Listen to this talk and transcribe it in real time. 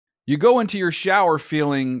You go into your shower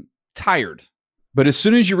feeling tired, but as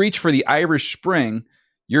soon as you reach for the Irish Spring,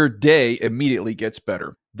 your day immediately gets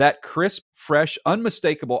better. That crisp, fresh,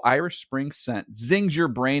 unmistakable Irish Spring scent zings your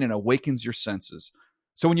brain and awakens your senses.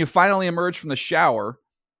 So when you finally emerge from the shower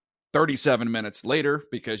 37 minutes later,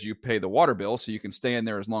 because you pay the water bill so you can stay in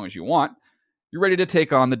there as long as you want, you're ready to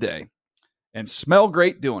take on the day and smell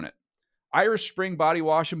great doing it. Irish Spring Body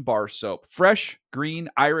Wash and Bar Soap. Fresh, green,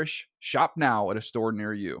 Irish. Shop now at a store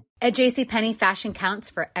near you. At JCPenney, fashion counts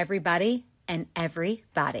for everybody and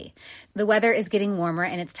everybody. The weather is getting warmer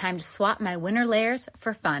and it's time to swap my winter layers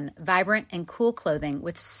for fun, vibrant, and cool clothing.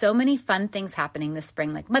 With so many fun things happening this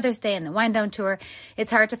spring, like Mother's Day and the Wind Down Tour,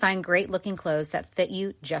 it's hard to find great looking clothes that fit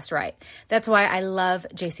you just right. That's why I love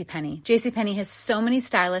JCPenney. JCPenney has so many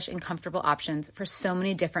stylish and comfortable options for so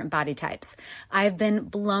many different body types. I've been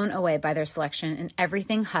blown away by their selection, and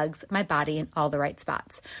everything hugs my body in all the right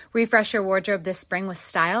spots. Refresh your wardrobe this spring with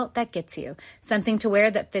style that gets you. Something to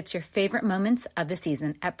wear that fits your favorite moments of the season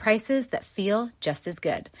at prices that feel just as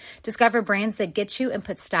good. Discover brands that get you and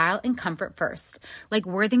put style and comfort first, like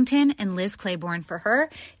Worthington and Liz Claiborne for her,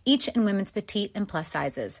 each in women's petite and plus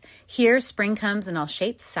sizes. Here, spring comes in all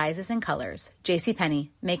shapes, sizes, and colors. JCPenney,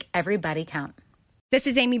 make everybody count. This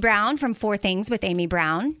is Amy Brown from 4 Things with Amy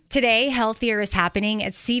Brown. Today, healthier is happening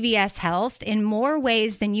at CVS Health in more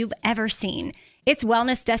ways than you've ever seen. It's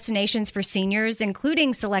wellness destinations for seniors,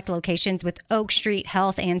 including select locations with Oak Street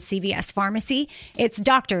Health and CVS Pharmacy. It's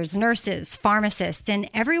doctors, nurses, pharmacists, and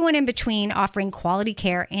everyone in between offering quality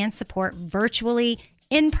care and support virtually,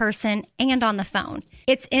 in person, and on the phone.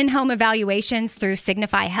 It's in-home evaluations through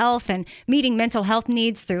Signify Health and meeting mental health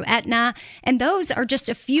needs through Aetna. And those are just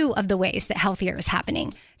a few of the ways that healthier is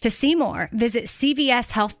happening. To see more, visit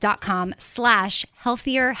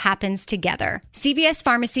cvshealth.com/healthier happens together. CVS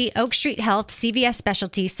Pharmacy, Oak Street Health, CVS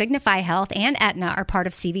Specialty, Signify Health, and Aetna are part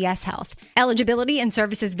of CVS Health. Eligibility and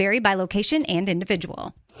services vary by location and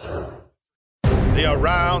individual. The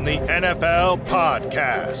Around the NFL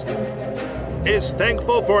podcast is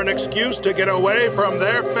thankful for an excuse to get away from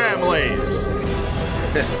their families.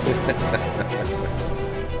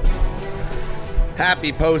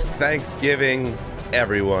 Happy post-Thanksgiving,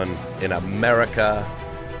 everyone in America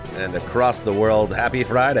and across the world. Happy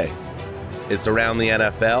Friday. It's Around the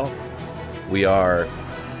NFL. We are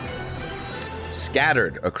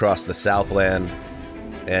scattered across the Southland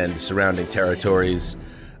and surrounding territories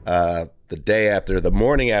the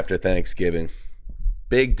morning after Thanksgiving.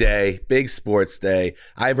 Big day, big sports day.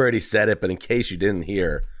 I've already said it, but in case you didn't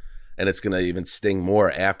hear, and it's going to even sting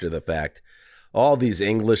more after the fact, all these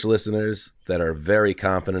English listeners that are very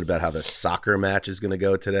confident about how the soccer match is going to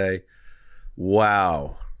go today,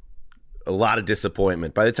 wow, a lot of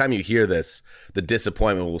disappointment. By the time you hear this, the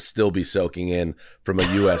disappointment will still be soaking in from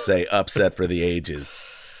a USA upset for the ages.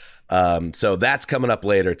 So that's coming up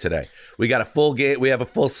later today. We got a full game. We have a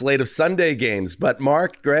full slate of Sunday games. But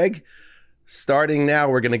Mark, Greg, starting now,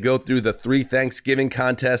 we're going to go through the 3 Thanksgiving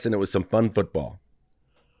contests, and it was some fun football.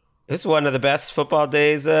 It was one of the best football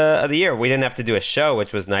days of the year. We didn't have to do a show,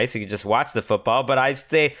 which was nice. We could just watch the football. But I'd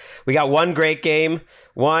say we got one great game,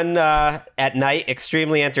 one at night,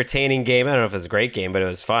 extremely entertaining game. I don't know if it was a great game, but it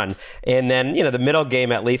was fun. And then, the middle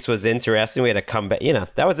game at least was interesting. We had a comeback.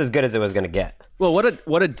 That was as good as it was going to get. Well,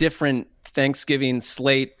 what a different Thanksgiving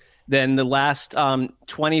slate than the last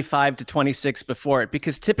 25 to 26 before it.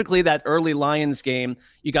 Because typically that early Lions game,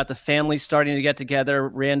 you got the family starting to get together,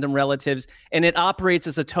 random relatives, and it operates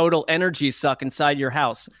as a total energy suck inside your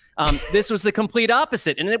house. This was the complete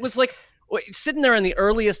opposite. And it was like sitting there in the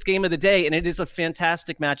earliest game of the day, and it is a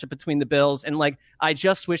fantastic matchup between the Bills. And I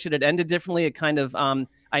just wish it had ended differently. It kind of,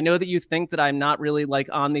 I know that you think that I'm not really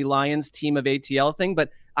on the Lions team of ATL thing,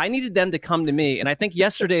 but I needed them to come to me. And I think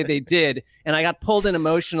yesterday they did, and I got pulled in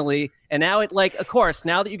emotionally. And now of course,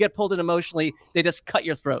 now that you get pulled in emotionally, they just cut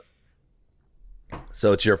your throat.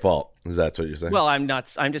 So it's your fault. Is that what you're saying? Well, I'm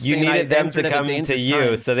not. I'm just you saying needed them to come to you.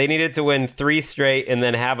 Time. So they needed to win 3 straight and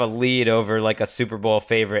then have a lead over a Super Bowl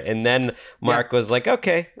favorite. And then Mark was like,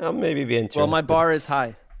 okay, I'll maybe be interested. Well, my bar is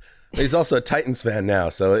high. He's also a Titans fan now.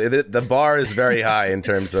 So the bar is very high in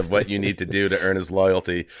terms of what you need to do to earn his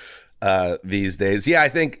loyalty these days. Yeah, I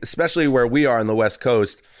think especially where we are on the West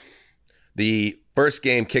Coast, the first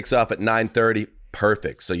game kicks off at 9:30.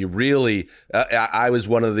 Perfect. So you really, I was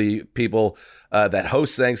one of the people that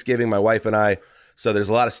hosts Thanksgiving, my wife and I. So there's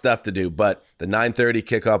a lot of stuff to do, but the 9:30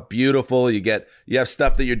 kickoff, beautiful. You have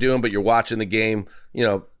stuff that you're doing, but you're watching the game,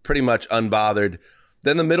 pretty much unbothered.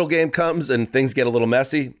 Then the middle game comes and things get a little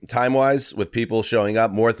messy time-wise with people showing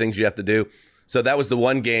up, more things you have to do. So that was the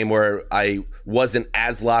one game where I wasn't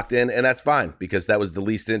as locked in, and that's fine because that was the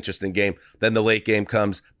least interesting game. Then the late game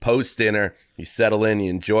comes post dinner. You settle in, you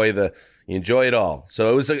enjoy it all.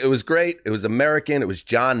 So it was great. It was American. It was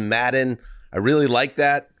John Madden. I really like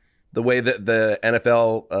that, the way that the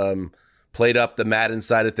NFL played up the Madden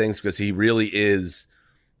side of things, because he really is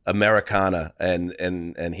Americana,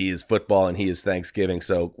 and he is football and he is Thanksgiving.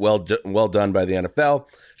 So well done by the NFL.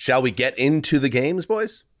 Shall we get into the games,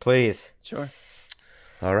 boys? Please. Sure.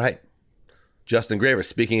 All right. Justin Graver,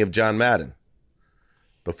 speaking of John Madden,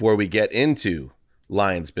 before we get into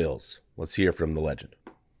Lions-Bills, let's hear from the legend.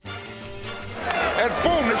 And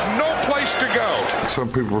boom, there's no place to go.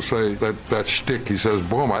 Some people say that shtick, he says,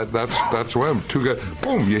 boom, that's him. Two guys,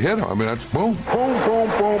 boom, you hit him. I mean, that's boom, boom, boom,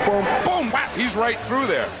 boom, boom, boom, whap, he's right through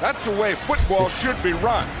there. That's the way football should be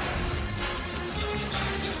run.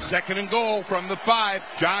 2nd and goal from the 5.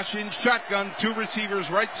 Josh in shotgun, 2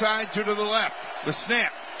 receivers right side, 2 to the left. The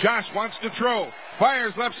snap. Josh wants to throw.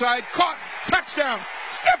 Fires left side. Caught. Touchdown.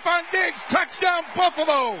 Stephon Diggs. Touchdown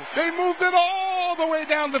Buffalo. They moved it all the way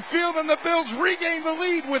down the field, and the Bills regained the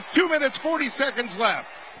lead with 2 minutes, 40 seconds left.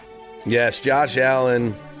 Yes, Josh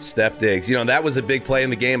Allen, Steph Diggs. That was a big play in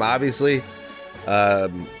the game, obviously.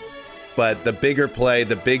 But the bigger play,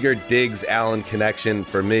 the bigger Diggs-Allen connection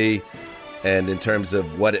for me, and in terms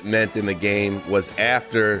of what it meant in the game, was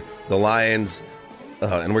after the Lions,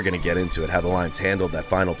 and we're going to get into it, how the Lions handled that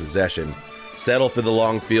final possession, settle for the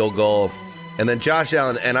long field goal, and then Josh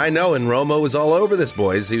Allen, and I know, and Romo was all over this,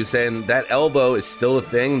 boys. He was saying that elbow is still a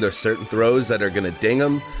thing. There's certain throws that are going to ding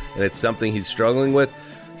him, and it's something he's struggling with.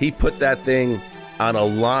 He put that thing on a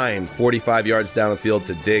line 45 yards down the field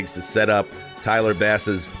to Diggs to set up Tyler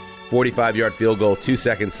Bass's 45-yard field goal, 2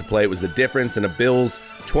 seconds to play. It was the difference in a Bills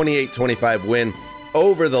 28-25 win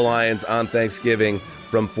over the Lions on Thanksgiving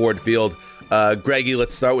from Ford Field. Greggy,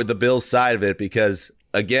 let's start with the Bills side of it, because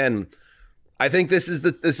again, I think this is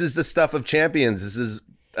the stuff of champions. This is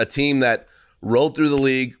a team that rolled through the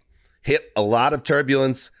league, hit a lot of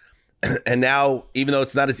turbulence, and now, even though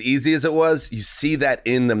it's not as easy as it was, you see that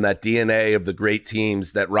in them, that DNA of the great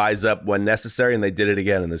teams that rise up when necessary, and they did it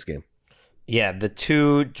again in this game. Yeah, the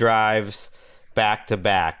 2 drives back to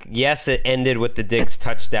back. Yes, it ended with the Diggs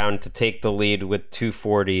touchdown to take the lead with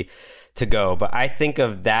 2:40 to go, but I think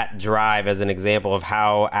of that drive as an example of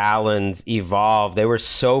how Allen's evolved. They were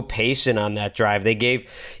so patient on that drive. They gave,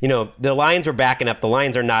 the Lions were backing up. The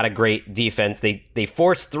Lions are not a great defense. They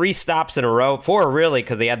forced 3 stops in a row, 4 really,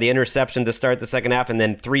 because they had the interception to start the second half, and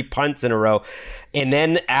then 3 punts in a row. And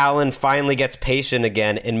then Allen finally gets patient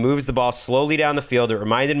again and moves the ball slowly down the field. It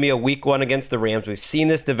reminded me of week 1 against the Rams. We've seen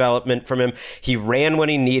this development from him. He ran when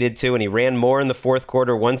he needed to, and he ran more in the fourth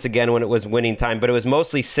quarter once again when it was winning time, but it was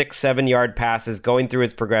mostly 6-7-yard passes, going through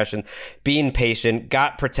his progression, being patient,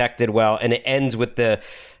 got protected well, and it ends with the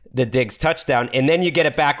Diggs touchdown, and then you get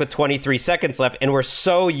it back with 23 seconds left, and we're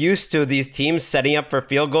so used to these teams setting up for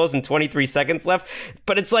field goals and 23 seconds left,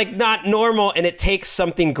 but it's like not normal, and it takes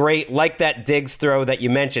something great like that Diggs throw that you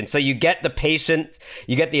mentioned. So you get the patience,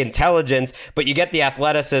 you get the intelligence, but you get the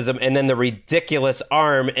athleticism, and then the ridiculous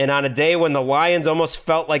arm, and on a day when the Lions almost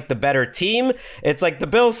felt like the better team, it's like the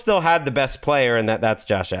Bills still had the best player, and that's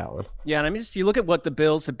Josh Allen. Yeah, and I mean, just you look at what the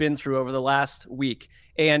Bills have been through over the last week,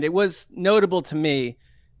 and it was notable to me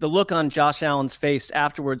the look on Josh Allen's face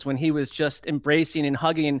afterwards when he was just embracing and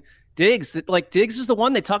hugging Diggs. Like, Diggs is the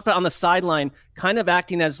one they talked about on the sideline, kind of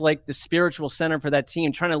acting as like the spiritual center for that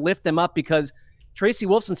team, trying to lift them up, because Tracy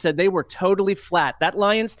Wolfson said they were totally flat. That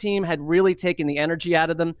Lions team had really taken the energy out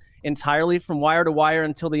of them entirely from wire to wire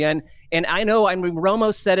until the end. And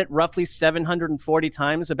Romo said it roughly 740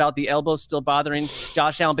 times about the elbow still bothering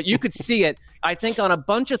Josh Allen, but you could see it, I think, on a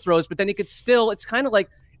bunch of throws, but then you could still, it's kind of like,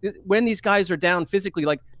 when these guys are down physically,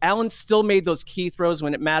 like Allen still made those key throws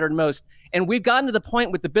when it mattered most. And we've gotten to the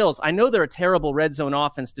point with the Bills. I know they're a terrible red zone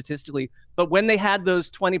offense statistically, but when they had those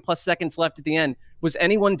 20 plus seconds left at the end, was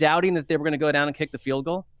anyone doubting that they were going to go down and kick the field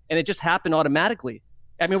goal? And it just happened automatically.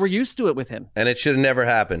 I mean, we're used to it with him. And it should have never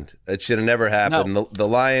happened. No. The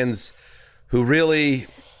Lions, who really,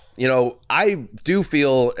 I do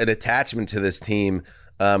feel an attachment to this team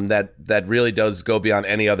that really does go beyond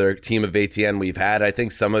any other team of ATN we've had. I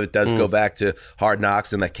think some of it does go back to Hard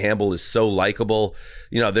Knocks, and that Campbell is so likable.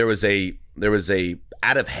 There was a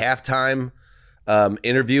out of halftime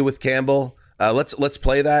interview with Campbell. Let's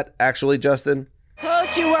play that, actually, Justin. Coach,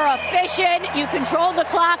 thought you were efficient. You controlled the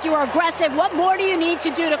clock. You were aggressive. What more do you need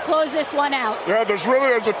to do to close this one out? Yeah, there's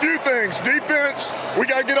a few things. Defense, we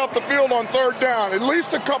got to get off the field on third down at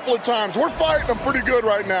least a couple of times. We're fighting them pretty good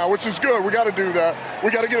right now, which is good. We got to do that.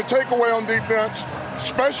 We got to get a takeaway on defense.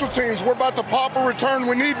 Special teams, we're about to pop a return.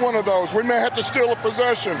 We need one of those. We may have to steal a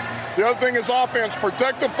possession. The other thing is offense.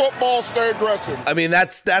 Protect the football, stay aggressive. I mean,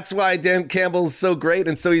 that's why Dan Campbell's so great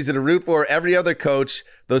and so easy to root for. Every other coach,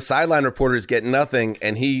 those sideline reporters get nothing,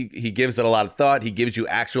 and he gives it a lot of thought. He gives you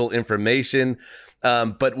actual information.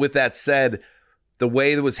 But with that said, the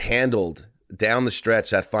way it was handled down the stretch,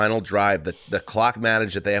 that final drive, the clock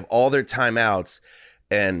managed it. They have all their timeouts,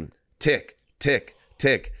 and tick, tick,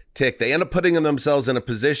 tick, tick. They end up putting themselves in a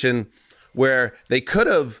position where they could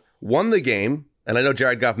have won the game. And I know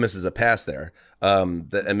Jared Goff misses a pass there,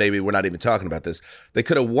 and maybe we're not even talking about this. They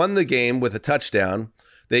could have won the game with a touchdown.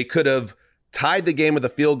 They could have tied the game with a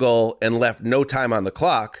field goal and left no time on the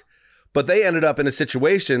clock. But they ended up in a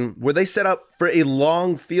situation where they set up for a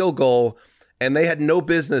long field goal, and they had no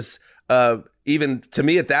business. Even to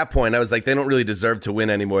me at that point, I was like, they don't really deserve to win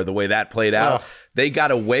anymore the way that played out. They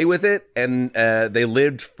got away with it, and they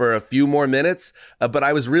lived for a few more minutes. But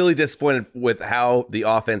I was really disappointed with how the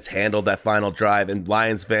offense handled that final drive, and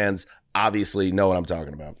Lions fans obviously know what I'm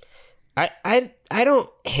talking about. I don't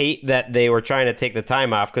hate that they were trying to take the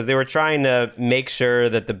time off, because they were trying to make sure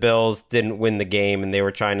that the Bills didn't win the game, and they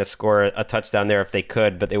were trying to score a touchdown there if they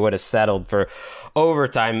could, but they would have settled for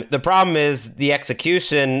overtime. The problem is the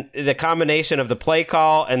execution, the combination of the play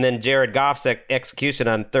call and then Jared Goff's execution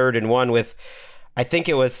on 3rd and 1 with, I think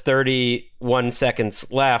it was 31 seconds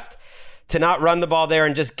left. To not run the ball there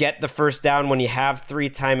and just get the first down when you have 3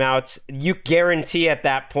 timeouts, you guarantee at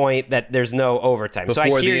that point that there's no overtime. Before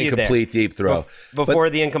so I hear the incomplete deep throw. Before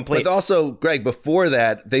the incomplete. But also, Greg, before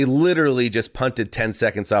that, they literally just punted 10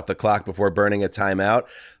 seconds off the clock before burning a timeout.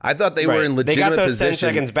 I thought they were in legitimate position. They got those 10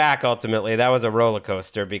 seconds back ultimately. That was a roller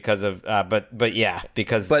coaster because of, but yeah,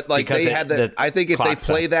 because. But like because they had the I think if they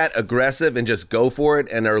play that aggressive and just go for it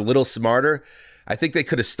and are a little smarter, I think they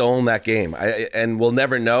could have stolen that game, and we'll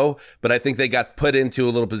never know. But I think they got put into a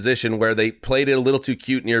little position where they played it a little too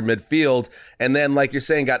cute near midfield, and then, like you're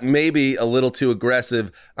saying, got maybe a little too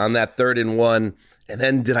aggressive on that 3rd and 1. And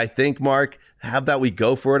then did I think, Mark, how about we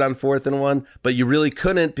go for it on 4th and 1? But you really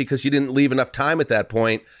couldn't, because you didn't leave enough time at that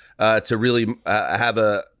point to really have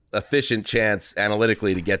a efficient chance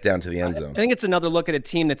analytically to get down to the end zone. I think it's another look at a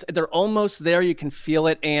team they're almost there. You can feel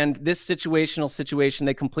it. And this situational situation,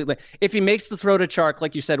 they completely, if he makes the throw to Chark,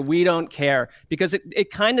 like you said, we don't care, because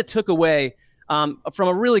it kind of took away from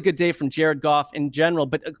a really good day from Jared Goff in general.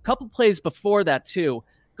 But a couple plays before that too,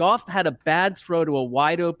 Goff had a bad throw to a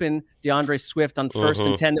wide open DeAndre Swift on 1st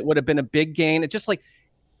and 10 that would have been a big gain. It just like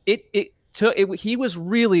he was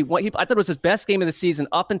really I thought it was his best game of the season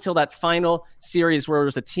up until that final series where it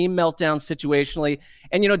was a team meltdown situationally.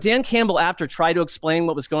 And, Dan Campbell after tried to explain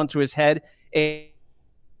what was going through his head. And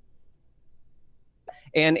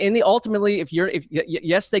in the ultimately,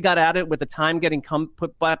 yes, they got at it with the time getting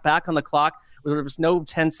put back on the clock. There was no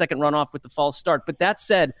 10-second runoff with the false start. But that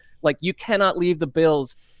said, like, you cannot leave the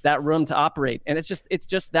Bills that room to operate. And it's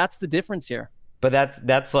just that's the difference here. But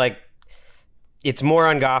that's like, it's more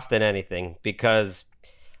on Goff than anything, because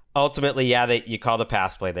ultimately, you call the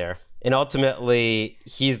pass play there. And ultimately,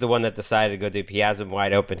 he's the one that decided to go deep. He has him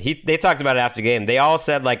wide open. They talked about it after the game. They all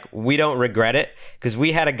said, like, we don't regret it, because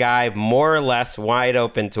we had a guy more or less wide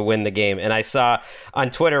open to win the game. And I saw on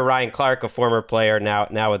Twitter, Ryan Clark, a former player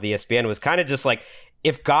now with ESPN, was kind of just like,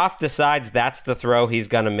 if Goff decides that's the throw he's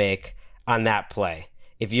going to make on that play,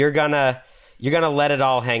 if you're gonna let it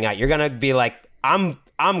all hang out, you're going to be like, I'm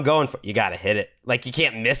going for it. You got to hit it. Like, you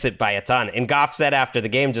can't miss it by a ton. And Goff said after the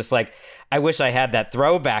game, just like, I wish I had that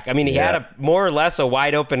throwback. I mean, he had more or less a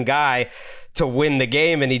wide open guy to win the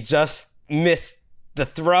game, and he just missed the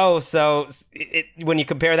throw. So when you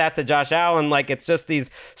compare that to Josh Allen, like, it's just these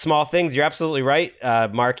small things. You're absolutely right,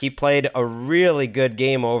 Mark. He played a really good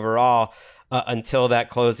game overall until that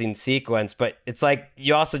closing sequence. But it's like,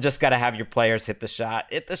 you also just got to have your players hit the shot,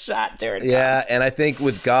 Jared Goff. Yeah, and I think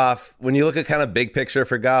with Goff, when you look at kind of big picture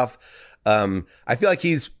for Goff, I feel like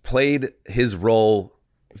he's played his role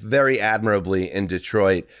very admirably in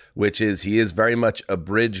Detroit, which is he is very much a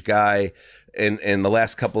bridge guy in the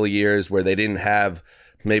last couple of years where they didn't have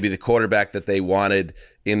maybe the quarterback that they wanted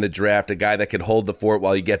in the draft, a guy that could hold the fort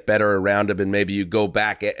while you get better around him, and maybe you go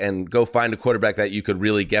back and go find a quarterback that you could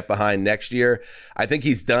really get behind next year. I think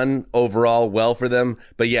he's done overall well for them.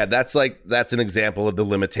 But yeah, that's an example of the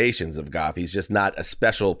limitations of Goff. He's just not a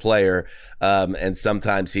special player. And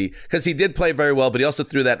sometimes because he did play very well, but he also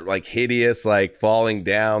threw that like hideous, like falling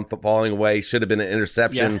down, falling away, should have been an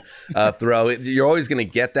interception throw. You're always going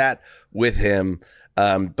to get that with him.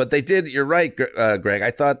 But they did, you're right, Greg.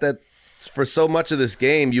 I thought that for so much of this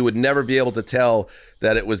game, you would never be able to tell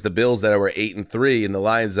that it was the Bills that were 8-3 and the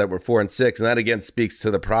Lions that were 4-6. And that again speaks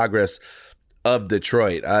to the progress of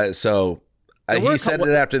Detroit. He said it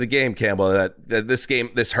after the game, Campbell, that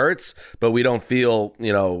this hurts, but we don't feel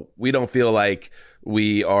like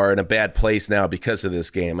we are in a bad place now because of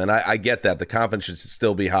this game. And I get that. The confidence should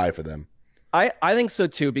still be high for them. I think so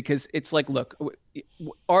too, because it's like, look,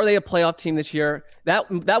 are they a playoff team this year?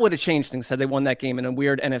 That would have changed things had they won that game in a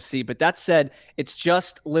weird NFC. But that said, it's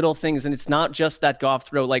just little things, and it's not just that Goff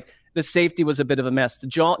throw. Like the safety was a bit of a mess.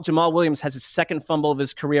 Jamal Williams has his second fumble of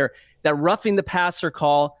his career. That roughing the passer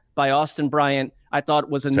call by Austin Bryant, I thought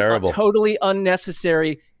was a totally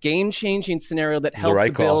unnecessary, game-changing scenario that helped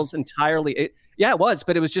the Bills entirely. It was,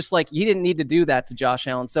 but it was just like you didn't need to do that to Josh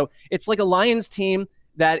Allen. So it's like a Lions team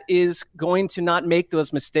that is going to not make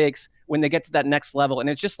those mistakes when they get to that next level. And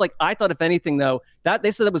it's just like, I thought, if anything, though, that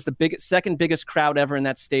they said that was the second biggest crowd ever in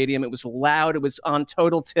that stadium. It was loud. It was on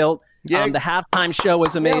total tilt. Yeah. The halftime show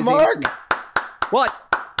was amazing. Yeah, Mark. What?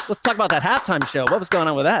 Let's talk about that halftime show. What was going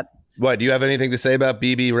on with that? What, do you have anything to say about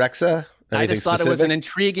BB Rexa? I just thought it was an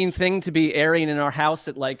intriguing thing to be airing in our house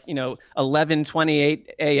at 11:28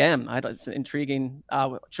 a.m. It's an intriguing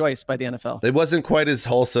choice by the NFL. It wasn't quite as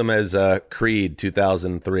wholesome as Creed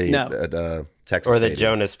 2003 at Texas or the Stadium.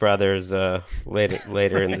 Jonas Brothers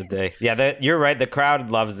later in the day. Yeah, you're right. The crowd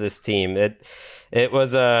loves this team. It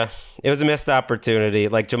was a missed opportunity.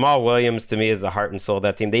 Like Jamal Williams to me is the heart and soul of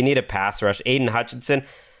that team. They need a pass rush. Aiden Hutchinson,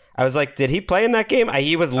 I was like, did he play in that game?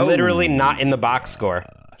 He was literally not in the box score.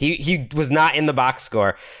 He was not in the box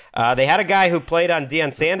score. They had a guy who played on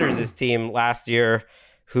Deion Sanders' team last year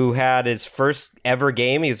who had his first ever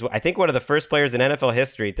game. He was, I think, one of the first players in NFL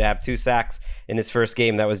history to have 2 sacks in his first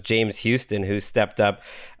game. That was James Houston, who stepped up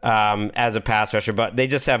as a pass rusher. But they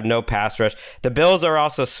just have no pass rush. The Bills are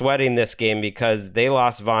also sweating this game because they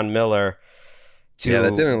lost Von Miller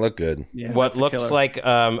that didn't look good. Yeah, what looks like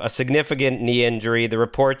a significant knee injury. The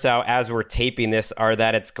reports out as we're taping this are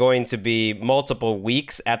that it's going to be multiple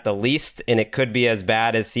weeks at the least, and it could be as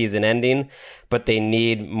bad as season ending, but they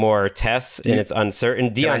need more tests, and it's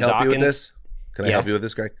uncertain. Can I help you with this? Can I help you with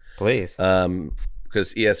this, Greg? Please.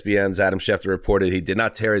 Because ESPN's Adam Schefter reported he did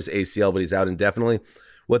not tear his ACL, but he's out indefinitely.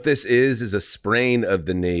 What this is a sprain of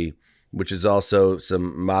the knee, which is also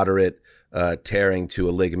some moderate tearing to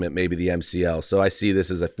a ligament, maybe the MCL. So I see this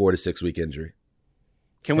as a 4 to 6 week injury.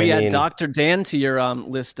 Can we add Dr. Dan to your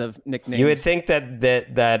list of nicknames? You would think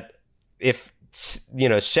that if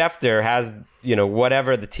Schefter has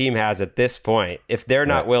whatever the team has at this point, if they're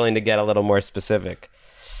not willing to get a little more specific.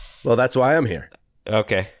 Well, that's why I'm here.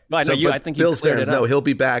 Okay. Well, I think Bills fans know he'll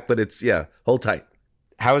be back, but it's hold tight.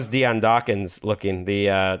 How's Deion Dawkins looking?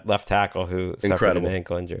 The left tackle who suffered an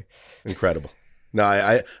ankle injury. Incredible. No,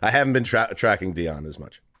 I haven't been tracking Deion as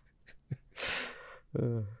much.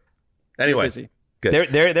 Anyway, good.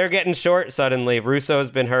 They're getting short suddenly.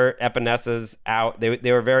 Russo's been hurt. Epenesa's out.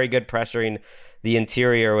 They were very good pressuring the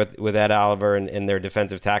interior with Ed Oliver and their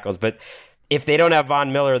defensive tackles. But if they don't have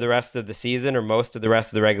Von Miller the rest of the season or most of the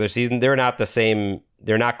rest of the regular season, they're not the same.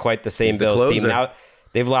 They're not quite the same Bills team now.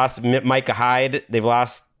 They've lost Micah Hyde. They've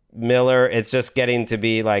lost Miller. It's just getting to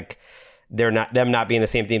be like. Them not being the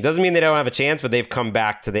same team doesn't mean they don't have a chance, but they've come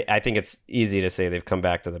back to I think it's easy to say they've come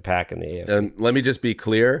back to the pack in the AFC. And let me just be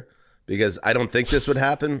clear, because I don't think this would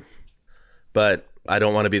happen, but I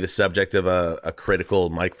don't want to be the subject of a critical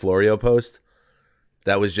Mike Florio post.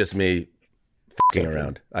 That was just me f***ing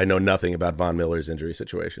around. I know nothing about Von Miller's injury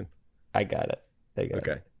situation. I got it.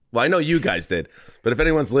 Okay. Well, I know you guys did, but if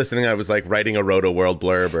anyone's listening, I was like writing a Roto World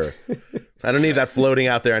blurb, or I don't need that floating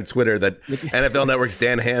out there on Twitter that NFL Network's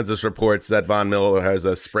Dan Hanzus reports that Von Miller has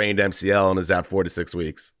a sprained MCL and is out 4 to 6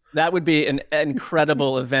 weeks. That would be an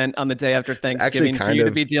incredible event on the day after Thanksgiving for you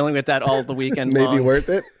to be dealing with that all the weekend maybe long. Worth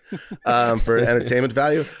it for entertainment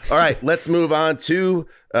value. All right, let's move on to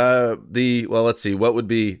let's see. What would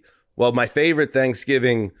be, my favorite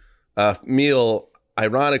Thanksgiving meal,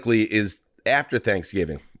 ironically, is after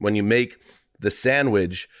Thanksgiving, when you make the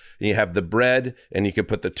sandwich and you have the bread and you can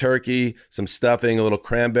put the turkey, some stuffing, a little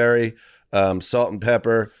cranberry, salt and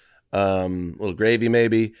pepper, a little gravy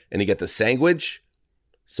maybe, and you get the sandwich.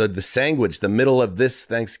 So the sandwich, the middle of this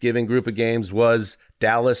Thanksgiving group of games was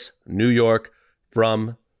Dallas, New York,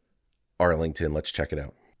 from Arlington. Let's check it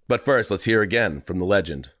out. But first, let's hear again from the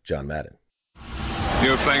legend, John Madden.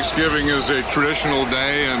 Thanksgiving is a traditional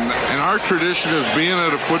day, and our tradition is being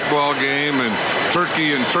at a football game and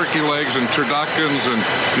turkey legs and turduckens and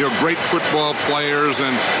great football players.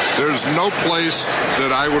 And there's no place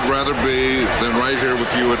that I would rather be than right here with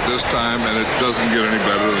you at this time, and it doesn't get any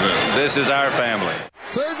better than this. This is our family.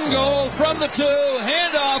 3rd and goal from the 2.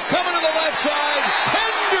 Handoff coming to the left side.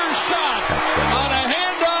 Hendershot on a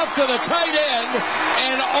handoff to the tight end,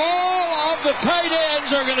 and all of the tight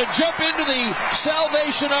ends are going to jump into the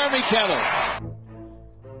Salvation Army kettle.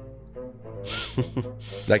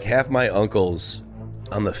 Like half my uncles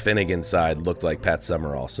on the Finnegan side looked like Pat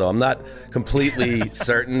Summerall. So I'm not completely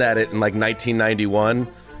certain that in like 1991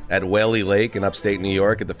 at Whaley Lake in upstate New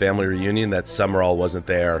York at the family reunion that Summerall wasn't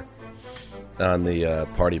there on the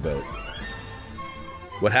party boat.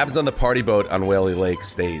 What happens on the party boat on Whaley Lake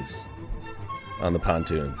stays on the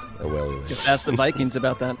pontoon at Whaley Lake. Just ask the Vikings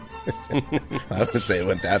about that. I wouldn't say it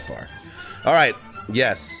went that far. All right,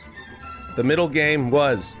 yes. The middle game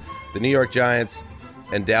was the New York Giants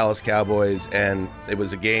and Dallas Cowboys, and it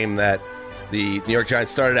was a game that the New York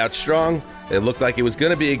Giants started out strong. It looked like it was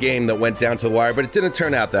going to be a game that went down to the wire, but it didn't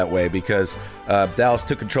turn out that way because Dallas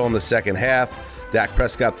took control in the second half. Dak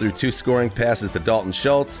Prescott threw 2 scoring passes to Dalton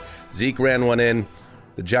Schultz. Zeke ran one in.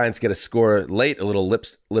 The Giants get a score late, a little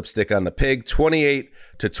lipstick on the pig.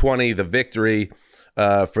 28-20, the victory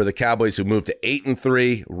for the Cowboys, who moved to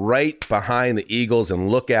 8-3, right behind the Eagles, and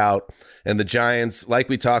look out. And the Giants, like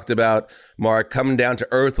we talked about, Mark, coming down to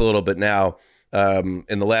earth a little bit now. In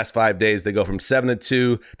the last 5 days, they go from 7-2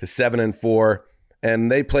 to 7-4,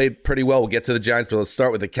 and they played pretty well. We'll get to the Giants, but let's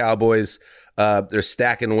start with the Cowboys. They're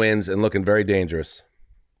stacking wins and looking very dangerous.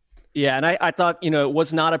 Yeah, and I thought, it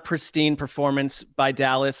was not a pristine performance by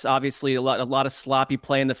Dallas. Obviously, a lot of sloppy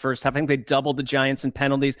play in the first half. I think they doubled the Giants in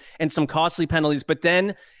penalties and some costly penalties. But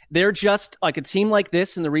then they're just like a team like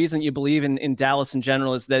this, and the reason you believe in Dallas in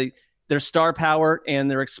general is that their star power and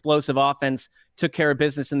their explosive offense took care of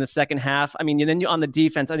business in the second half. I mean, and then on the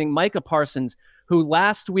defense, I think Micah Parsons, who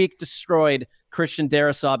last week destroyed Christian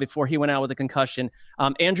Darrisaw before he went out with a concussion.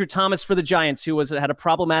 Andrew Thomas for the Giants, who had a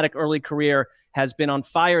problematic early career, has been on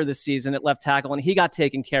fire this season at left tackle, and he got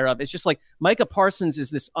taken care of. It's just like Micah Parsons is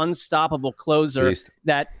this unstoppable closer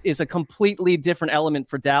that is a completely different element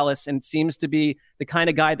for Dallas and seems to be the kind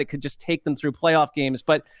of guy that could just take them through playoff games.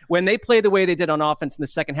 But when they play the way they did on offense in the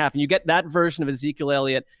second half, and you get that version of Ezekiel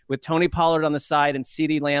Elliott with Tony Pollard on the side and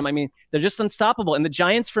CeeDee Lamb, I mean, they're just unstoppable. And the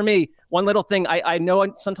Giants, for me, one little thing, I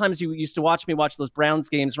know sometimes you used to watch me watch those Browns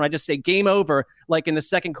games where I just say game over, like in the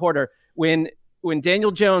second quarter, when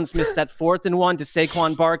Daniel Jones missed that 4th and 1 to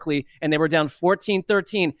Saquon Barkley and they were down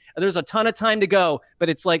 14-13, there's a ton of time to go, but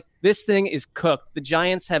it's like this thing is cooked. The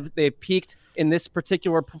Giants they've peaked in this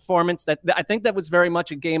particular performance. That I think that was very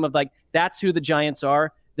much a game of like, that's who the Giants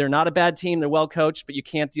are. They're not a bad team. They're well coached, but you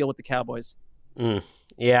can't deal with the Cowboys.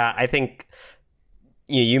 Yeah, I think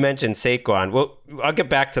you mentioned Saquon. Well, I'll get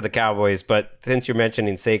back to the Cowboys, but since you're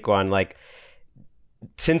mentioning Saquon, like,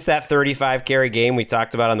 since that 35 carry game we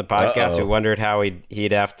talked about on the podcast, we wondered how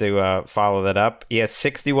he'd have to follow that up. He has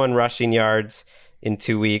 61 rushing yards in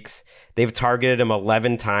 2 weeks. They've targeted him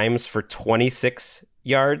 11 times for 26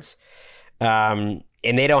 yards. And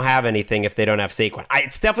they don't have anything if they don't have Saquon.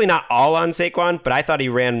 It's definitely not all on Saquon, but I thought he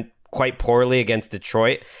ran quite poorly against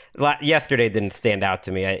Detroit. Yesterday didn't stand out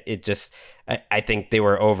to me. I think they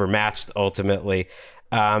were overmatched ultimately.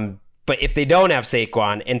 But if they don't have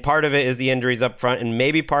Saquon, and part of it is the injuries up front, and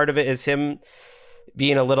maybe part of it is him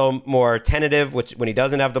being a little more tentative, which when he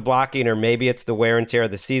doesn't have the blocking, or maybe it's the wear and tear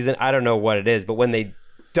of the season. I don't know what it is, but when they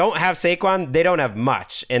don't have Saquon, they don't have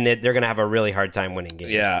much, and they're going to have a really hard time winning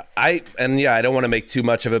games. Yeah, I don't want to make too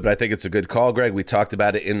much of it, but I think it's a good call, Greg. We talked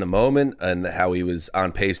about it in the moment and how he was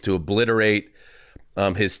on pace to obliterate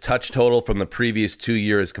his touch total from the previous 2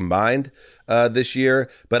 years combined this year.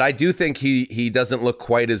 But I do think he doesn't look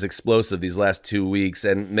quite as explosive these last 2 weeks,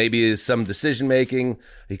 and maybe some decision making.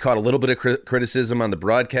 He caught a little bit of criticism on the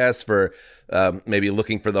broadcast for maybe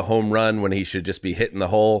looking for the home run when he should just be hitting the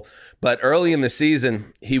hole. But early in the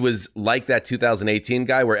season, he was like that 2018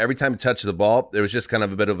 guy where every time he touched the ball, there was just kind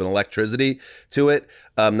of a bit of an electricity to it.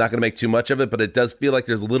 I'm not going to make too much of it, but it does feel like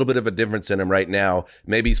there's a little bit of a difference in him right now.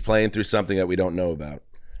 Maybe he's playing through something that we don't know about.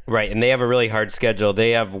 Right, and they have a really hard schedule.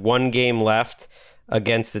 They have one game left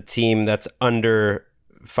against a team that's under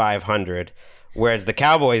 500, whereas the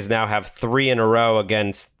Cowboys now have 3 in a row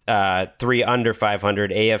against 3 under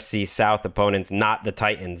 500 AFC South opponents, not the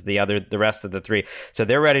Titans, the rest of the 3. So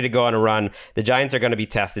they're ready to go on a run. The Giants are going to be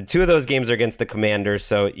tested. 2 of those games are against the Commanders.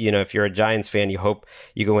 So, if you're a Giants fan, you hope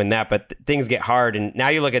you can win that. But things get hard. And now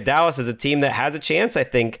you look at Dallas as a team that has a chance, I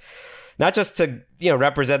think, not just to,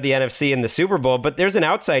 represent the NFC in the Super Bowl, but there's an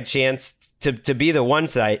outside chance to be the 1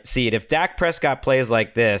 seed. If Dak Prescott plays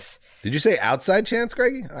like this. Did you say outside chance,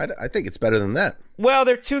 Greggy? I think it's better than that. Well,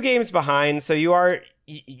 they're 2 games behind. So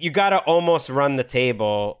you got to almost run the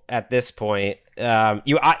table at this point.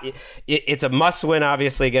 It's a must-win,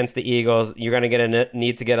 obviously, against the Eagles. You're going to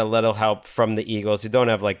need to get a little help from the Eagles, who don't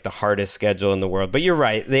have like the hardest schedule in the world. But you're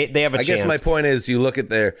right; they have a chance. I guess my point is, you look at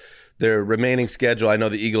their remaining schedule. I know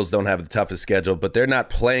the Eagles don't have the toughest schedule, but they're not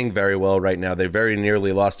playing very well right now. They very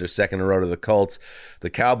nearly lost their second in a row to the Colts. The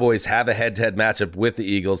Cowboys have a head-to-head matchup with the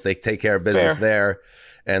Eagles. They take care of business there,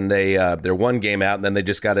 and they're 1 game out, and then they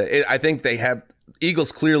just got to. I think they have.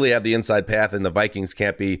 Eagles clearly have the inside path, and the Vikings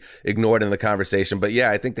can't be ignored in the conversation. But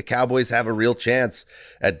yeah, I think the Cowboys have a real chance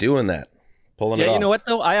at doing that, pulling it off. Yeah, you know what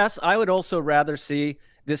though? I would also rather see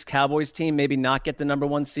this Cowboys team maybe not get the number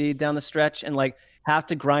 1 seed down the stretch and have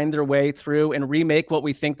to grind their way through and remake what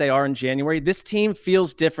we think they are in January. This team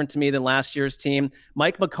feels different to me than last year's team.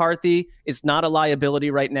 Mike McCarthy is not a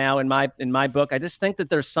liability right now in my book. I just think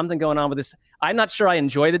that there's something going on with this. I'm not sure I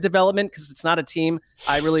enjoy the development because it's not a team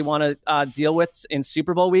I really want to deal with in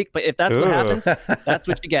Super Bowl week. But if that's what happens, that's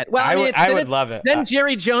what you get. Well, I would love it. Then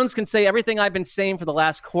Jerry Jones can say everything I've been saying for the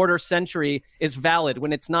last quarter century is valid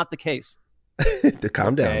when it's not the case. To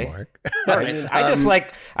calm down, Mark. I just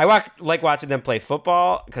like watching them play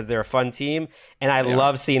football because they're a fun team, and I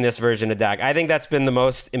love seeing this version of Dak. I think that's been the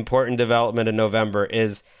most important development in November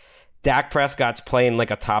is Dak Prescott's playing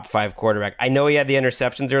like a top 5 quarterback. I know he had the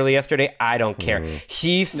interceptions early yesterday. I don't care.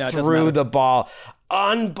 He threw the ball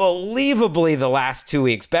unbelievably the last 2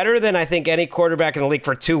 weeks, better than I think any quarterback in the league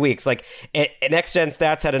for 2 weeks. Like Next Gen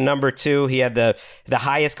Stats had a number 2. He had the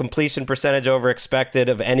highest completion percentage over expected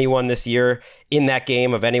of anyone this year in that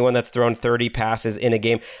game, of anyone that's thrown 30 passes in a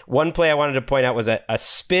game. One play I wanted to point out was a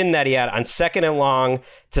spin that he had on 2nd and long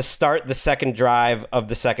to start the second drive of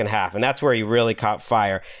the second half. And that's where he really caught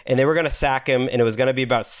fire. And they were going to sack him, and it was going to be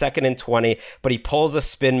about 2nd and 20, but he pulls a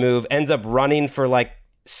spin move, ends up running for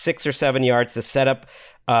 6 or 7 yards to set up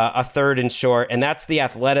a 3rd and short. And that's the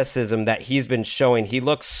athleticism that he's been showing. He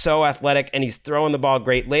looks so athletic, and he's throwing the ball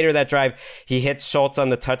great. Later that drive, he hits Schultz on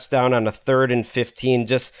the touchdown on a 3rd and 15.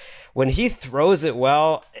 Just when he throws it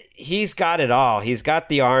well, he's got it all. He's got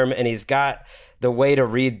the arm, and he's got the way to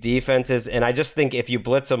read defenses. And I just think if you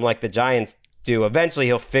blitz him like the Giants do, eventually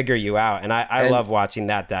he'll figure you out. And I love watching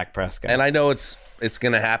that Dak Prescott. And I know it's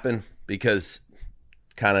going to happen because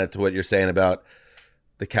kind of to what you're saying about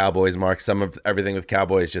the Cowboys, Mark, some of everything with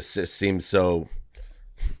Cowboys just seems so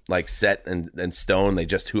set and stone. They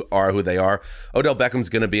just are who they are. Odell Beckham's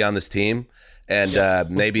going to be on this team, and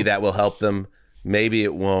maybe that will help them. Maybe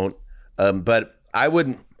it won't. But I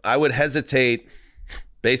would hesitate,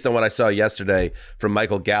 based on what I saw yesterday from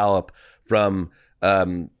Michael Gallup, from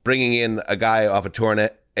bringing in a guy off a torn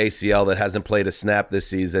ACL that hasn't played a snap this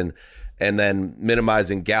season, and then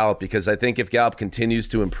minimizing Gallup, because I think if Gallup continues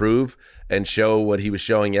to improve and show what he was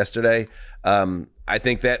showing yesterday, I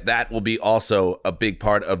think that will be also a big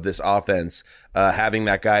part of this offense, having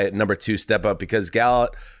that guy at number 2 step up, because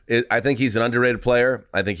Gallup, I think he's an underrated player.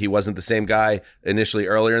 I think he wasn't the same guy initially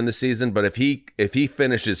earlier in the season, but if he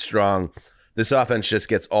finishes strong, this offense just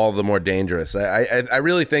gets all the more dangerous. I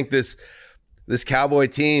really think this Cowboy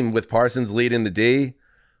team with Parsons leading the D,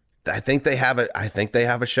 I think they have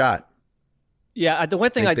a shot. Yeah, the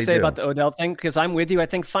one thing I'd say about the Odell thing, because I'm with you, I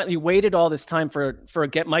think finally you waited all this time for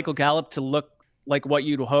get Michael Gallup to look like what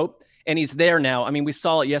you'd hope, and he's there now. I mean, we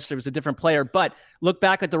saw it yesterday; it was a different player. But look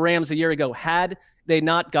back at the Rams a year ago. Had they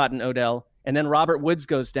not gotten Odell, and then Robert Woods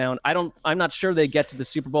goes down, I'm not sure they get to the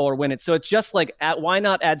Super Bowl or win it. So it's just why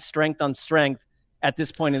not add strength on strength at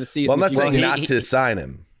this point in the season? Well, I'm not saying not to sign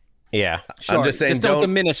him. Yeah, sure. I'm just saying don't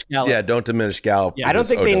diminish Gallup. Yeah, don't diminish Gallup. Yeah. I don't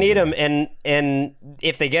think they need him, and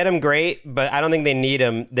if they get him, great. But I don't think they need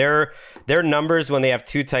him. Their numbers when they have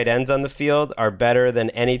 2 tight ends on the field are better than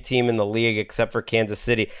any team in the league except for Kansas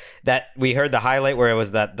City. That we heard the highlight where it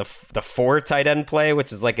was that the 4 tight end play,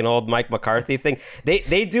 which is like an old Mike McCarthy thing.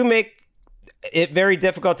 They do make it very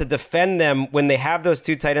difficult to defend them when they have those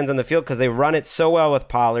 2 tight ends on the field because they run it so well with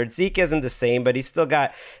Pollard. Zeke isn't the same, but he's still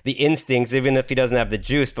got the instincts, even if he doesn't have the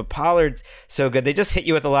juice. But Pollard's so good. They just hit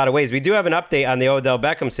you with a lot of ways. We do have an update on the Odell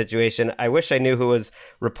Beckham situation. I wish I knew who was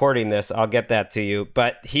reporting this. I'll get that to you.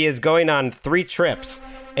 But he is going on 3 trips,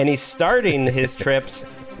 and he's starting his trips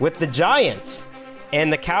with the Giants.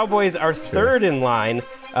 And the Cowboys are third in line.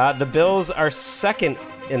 The Bills are second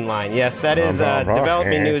in line. Yes, that is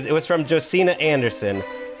developing news. It was from Josina Anderson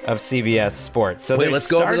of CBS Sports. So let's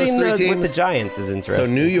go over those three teams. With the Giants is interesting.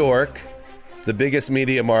 So New York, the biggest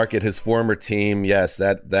media market, his former team, yes,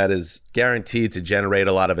 that is guaranteed to generate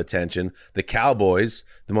a lot of attention. The Cowboys,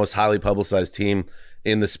 the most highly publicized team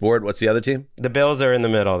in the sport. What's the other team? The Bills are in the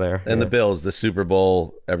middle there. And the Bills, the Super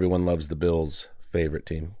Bowl, everyone loves the Bills' favorite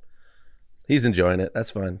team. He's enjoying it.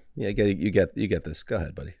 That's fine. Yeah, you get this. Go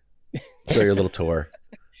ahead, buddy. Enjoy your little tour.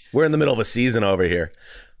 We're in the middle of a season over here.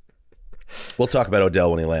 We'll talk about Odell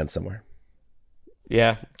when he lands somewhere.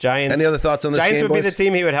 Yeah, Giants. Any other thoughts on this Giants game, would boys? be the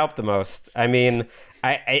team he would help the most. I mean,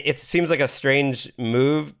 it seems like a strange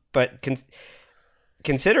move, but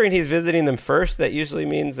considering he's visiting them first, that usually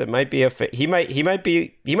means it might be he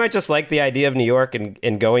might just like the idea of New York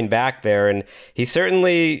and going back there, and he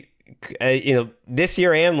certainly. This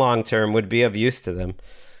year and long term would be of use to them.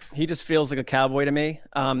 He just feels like a Cowboy to me,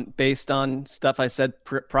 based on stuff I said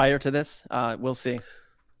prior to this. We'll see.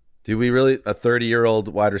 Do we really, a 30-year-old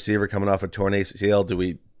wide receiver coming off a torn ACL, do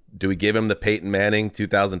we give him the Peyton Manning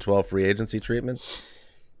 2012 free agency treatment?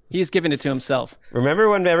 He's giving it to himself. Remember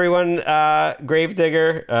when everyone,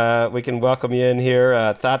 Gravedigger, we can welcome you in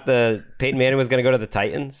here, thought the Peyton Manning was going to go to the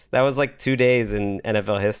Titans? That was like 2 days in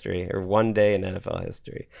NFL history, or 1 day in NFL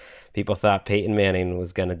history. People thought Peyton Manning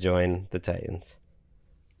was going to join the Titans.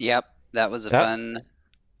 Yep, that was a fun.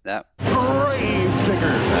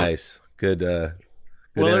 Nice, good. Well,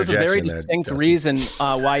 there's a very distinct reason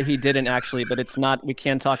why he didn't actually, but it's not. We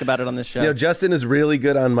can't talk about it on this show. Justin is really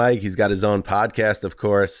good on mic. He's got his own podcast, of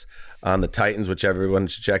course, on the Titans, which everyone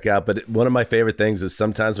should check out. But one of my favorite things is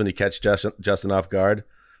sometimes when you catch Justin off guard,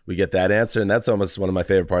 we get that answer, and that's almost one of my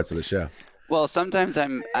favorite parts of the show. Well, sometimes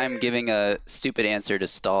I'm giving a stupid answer to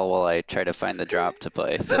stall while I try to find the drop to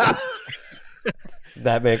play. So.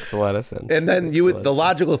 That makes a lot of sense. And then the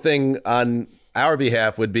logical thing on our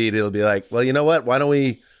behalf would be to be like, well, you know what? Why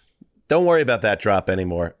don't worry about that drop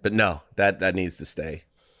anymore. But no, that needs to stay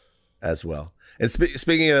as well. And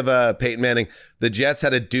speaking of Peyton Manning, the Jets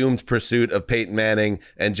had a doomed pursuit of Peyton Manning,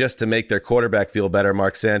 and just to make their quarterback feel better,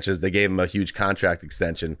 Mark Sanchez, they gave him a huge contract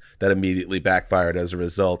extension that immediately backfired as a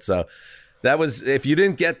result. So that was, if you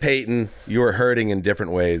didn't get Peyton, you were hurting in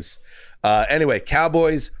different ways. Anyway,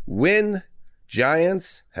 Cowboys win.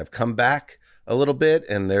 Giants have come back a little bit,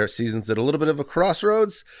 and their season's at a little bit of a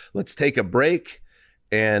crossroads. Let's take a break,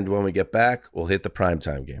 and when we get back, we'll hit the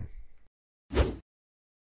primetime game.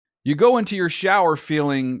 You go into your shower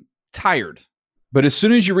feeling tired, but as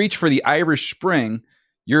soon as you reach for the Irish Spring,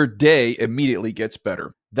 your day immediately gets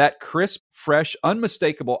better. That crisp, fresh,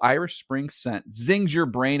 unmistakable Irish Spring scent zings your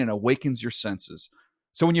brain and awakens your senses.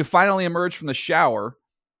 So when you finally emerge from the shower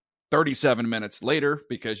 37 minutes later,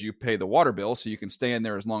 because you pay the water bill so you can stay in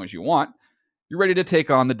there as long as you want, you're ready to take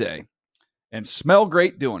on the day and smell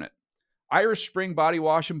great doing it. Irish Spring Body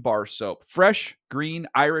Wash and Bar Soap. Fresh, green,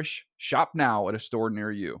 Irish. Shop now at a store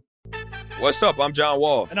near you. What's up? I'm John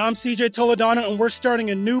Wall. And I'm CJ Toledano, and we're starting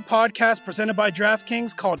a new podcast presented by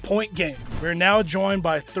DraftKings called Point Game. We're now joined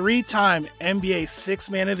by 3-time NBA Sixth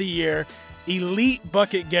Man of the Year, elite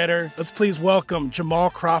bucket getter. Let's please welcome Jamal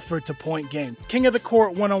Crawford to Point Game. King of the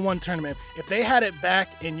Court one-on-one tournament. If they had it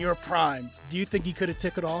back in your prime, do you think you could have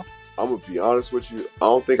took it all? I'm going to be honest with you. I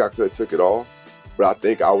don't think I could have took it all, but I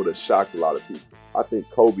think I would have shocked a lot of people. I think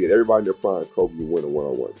Kobe and everybody in their prime, Kobe would win a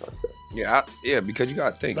one-on-one contest. Yeah, because you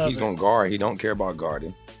got to think, he's going to guard. He don't care about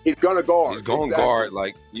guarding. He's going to guard. He's going to guard.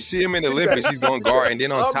 Like, you see him in the Olympics, he's going to guard. And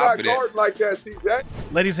then on top of that. I'm not guarding like that, CJ.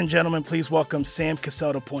 Ladies and gentlemen, please welcome Sam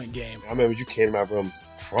Cassell to Point Game. I remember you came out from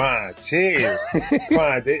prime 10.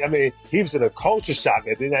 I mean, he was in a culture shock.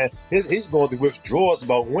 And then he's going through withdrawals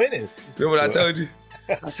about winning. Remember what I told you?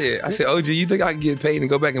 I said, OG, you think I can get paid and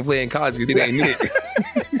go back and play in college because it ain't it?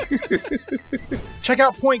 Check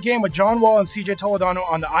out Point Game with John Wall and CJ Toledano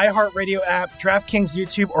on the iHeartRadio app, DraftKings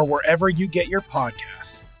YouTube, or wherever you get your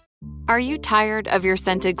podcasts. Are you tired of your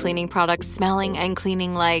scented cleaning products smelling and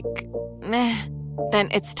cleaning like meh? Then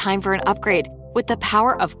it's time for an upgrade with the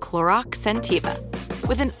power of Clorox Scentiva.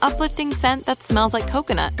 With an uplifting scent that smells like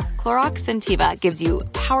coconut, Clorox Scentiva gives you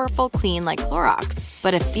powerful clean like Clorox,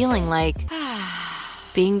 but a feeling like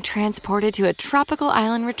being transported to a tropical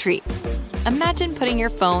island retreat. Imagine putting your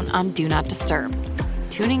phone on Do Not Disturb,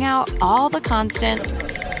 tuning out all the constant,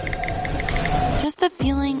 just the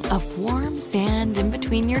feeling of warm sand in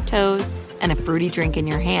between your toes and a fruity drink in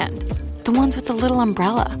your hand. The ones with the little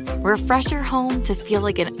umbrella. Refresh your home to feel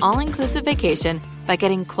like an all-inclusive vacation by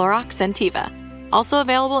getting Clorox Scentiva. Also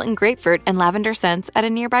available in grapefruit and lavender scents at a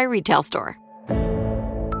nearby retail store.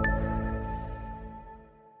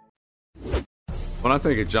 When I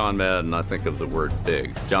think of John Madden, I think of the word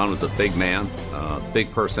big. John was a big man,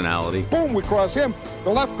 big personality. Boom, we cross him.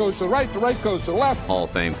 The left goes to the right goes to the left. Hall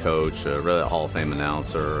of Fame coach, really a Hall of Fame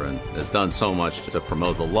announcer, and has done so much to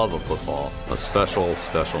promote the love of football. A special,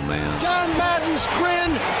 special man. John Madden's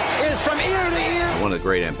grin is from ear to ear. One of the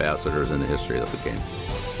great ambassadors in the history of the game.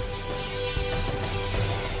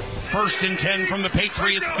 1st and 10 from the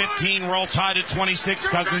Patriots 15. We're all tied at 26.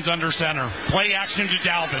 Cousins under center. Play action to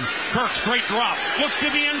Dalvin. Kirk, straight drop. Looks to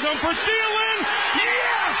the end zone for Thielen.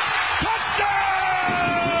 Yes! Touchdown!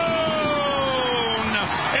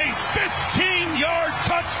 A 15-yard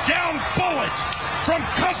touchdown bullet from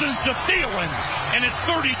Cousins to Thielen. And it's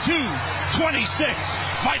 32-26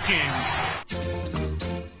 Vikings.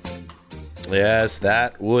 Yes,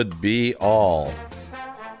 that would be all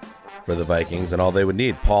for the Vikings and all they would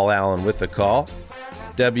need. Paul Allen with the call.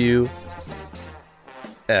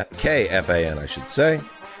 KFAN, I should say.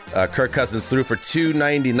 Kirk Cousins threw for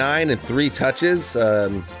 299 and 3 touches.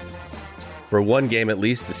 For one game at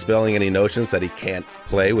least, dispelling any notions that he can't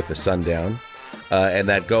play with the sun down. And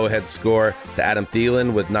that go-ahead score to Adam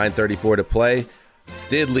Thielen with 9:34 to play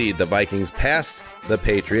did lead the Vikings past the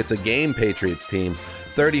Patriots, a game Patriots team,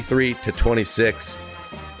 33-26.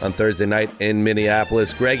 On Thursday night in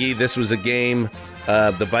Minneapolis. Greggy, this was a game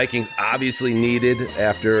the Vikings obviously needed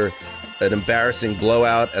after an embarrassing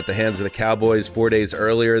blowout at the hands of the Cowboys 4 days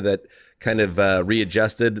earlier that kind of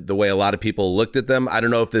readjusted the way a lot of people looked at them. I don't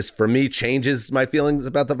know if this, for me, changes my feelings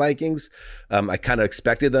about the Vikings. I kind of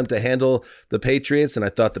expected them to handle the Patriots, and I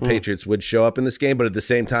thought the Patriots would show up in this game, but at the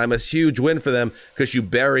same time, a huge win for them because you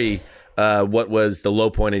bury what was the low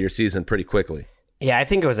point of your season pretty quickly. Yeah, I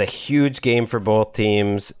think it was a huge game for both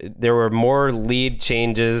teams. There were more lead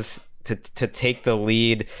changes to take the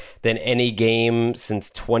lead than any game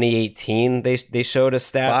since 2018. They showed a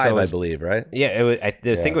stat. 5, I believe, right? Yeah, it was. I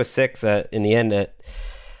think it was 6 in the end.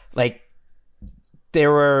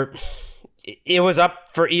 It was up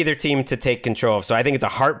for either team to take control of. So I think it's a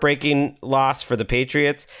heartbreaking loss for the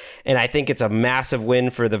Patriots, and I think it's a massive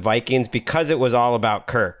win for the Vikings because it was all about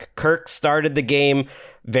Kirk. Kirk started the game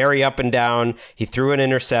very up and down. He threw an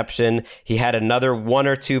interception. He had another 1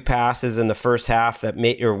 or 2 passes in the first half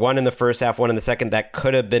one in the first half, one in the second that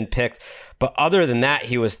could have been picked. But other than that,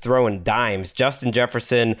 he was throwing dimes. Justin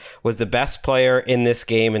Jefferson was the best player in this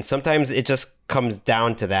game, and sometimes it just comes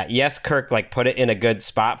down to that. Yes, Kirk put it in a good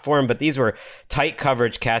spot for him, but these were tight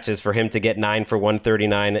coverage catches for him to get 9 for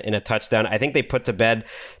 139 in a touchdown. I think they put to bed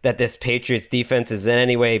that this Patriots defense is in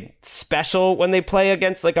any way special when they play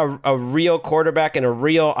against a real quarterback and a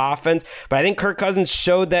real offense. But I think Kirk Cousins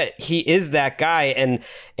showed that he is that guy, and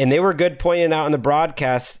they were good pointing out in the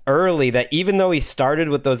broadcast early that even though he started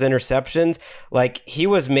with those interceptions, he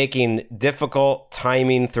was making difficult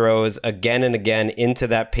timing throws again and again into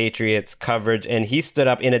that Patriots coverage. And he stood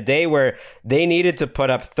up in a day where they needed to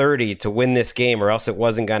put up 30 to win this game or else it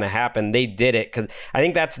wasn't going to happen. They did it because I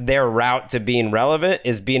think that's their route to being relevant,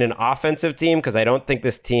 is being an offensive team, because I don't think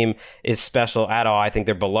this team is special at all. I think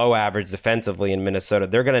they're below average defensively in Minnesota.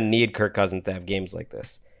 They're going to need Kirk Cousins to have games like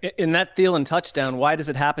this. In that Thielen touchdown, why does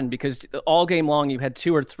it happen? Because all game long you had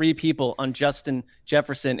 2 or 3 people on Justin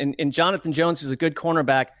Jefferson. And Jonathan Jones, who's a good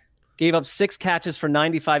cornerback, gave up 6 catches for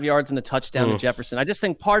 95 yards and a touchdown to Jefferson. I just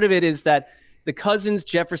think part of it is that the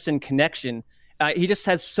Cousins-Jefferson connection, he just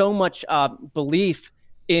has so much belief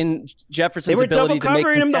in Jefferson's ability to make. They were double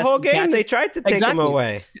covering him the whole game. Catches. They tried to take him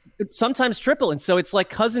away. Sometimes triple. And so it's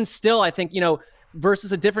like Cousins still, I think,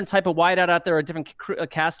 versus a different type of wideout out there, a different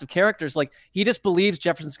cast of characters. He just believes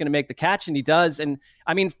Jefferson's going to make the catch, and he does. And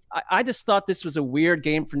I mean, I just thought this was a weird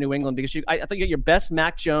game for New England because I think you got your best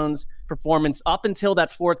Mac Jones performance up until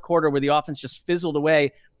that fourth quarter where the offense just fizzled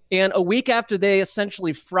away. And a week after they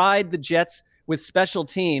essentially fried the Jets with special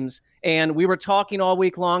teams, and we were talking all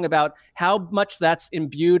week long about how much that's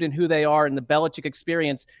imbued in who they are in the Belichick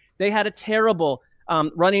experience. They had a terrible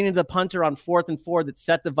running into the punter on 4th and 4 that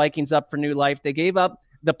set the Vikings up for new life. They gave up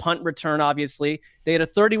the punt return, obviously. They had a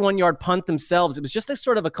 31-yard punt themselves. It was just a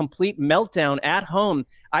sort of a complete meltdown at home.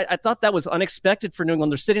 I thought that was unexpected for New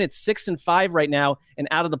England. They're sitting at 6-5 right now and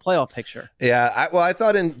out of the playoff picture. Yeah, I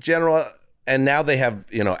thought in general, and now they have,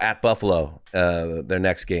 at Buffalo, their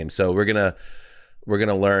next game. So we're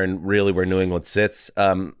gonna learn really where New England sits.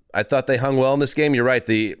 I thought they hung well in this game. You're right.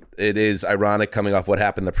 It is ironic coming off what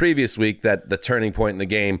happened the previous week that the turning point in the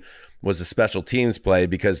game was a special teams play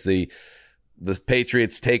because the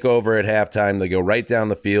Patriots take over at halftime. They go right down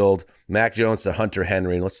the field. Mac Jones to Hunter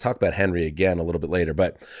Henry. And let's talk about Henry again a little bit later.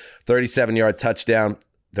 But 37-yard touchdown.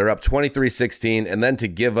 They're up 23-16. And then to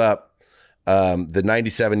give up the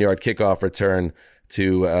 97-yard kickoff return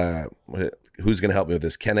to who's going to help me with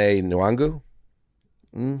this? Kene Nwangu?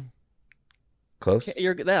 Close.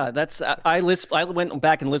 That's I went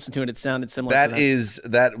back and listened to it. It sounded similar.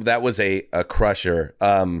 That was a crusher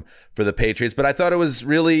for the Patriots. But I thought it was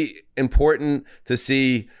really important to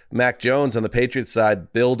see Mac Jones on the Patriots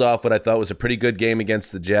side build off what I thought was a pretty good game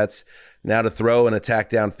against the Jets. Now to throw and attack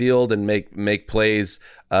downfield and make plays.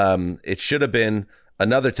 It should have been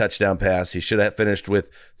another touchdown pass. He should have finished with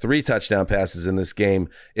 3 touchdown passes in this game,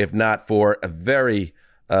 if not for a very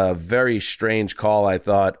strange call, I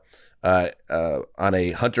thought, on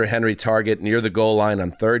a Hunter Henry target near the goal line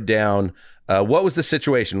on 3rd down. What was the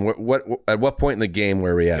situation? At what point in the game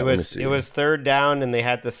were we at? It was 3rd down, and they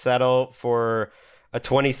had to settle for a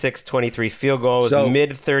 26-23 field goal. It was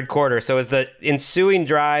mid-3rd quarter. So it was the ensuing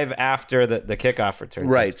drive after the kickoff return.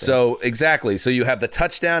 Right. So exactly. So you have the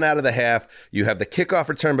touchdown out of the half. You have the kickoff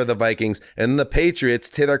return by the Vikings. And the Patriots,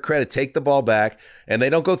 to their credit, take the ball back. And they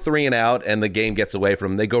don't go 3 and out, and the game gets away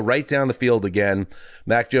from them. They go right down the field again.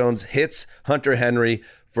 Mac Jones hits Hunter Henry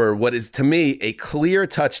for what is, to me, a clear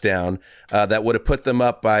touchdown that would have put them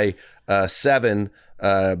up by 7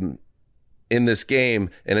 in this game,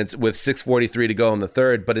 and it's with 6:43 to go in the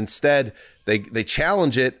 3rd. But instead, they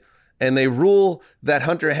challenge it, and they rule that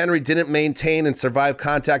Hunter Henry didn't maintain and survive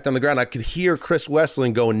contact on the ground. I could hear Chris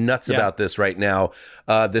Wesseling going nuts about this right now,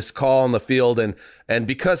 this call on the field. And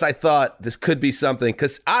because I thought this could be something,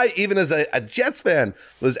 because I, even as a Jets fan,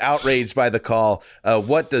 was outraged by the call.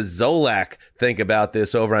 What does Zolak think about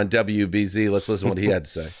this over on WBZ? Let's listen to what he had to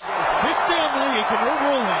say. This damn league and their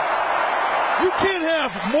rulings, you can't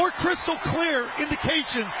have more crystal clear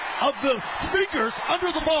indication of the fingers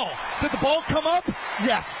under the ball. Did the ball come up?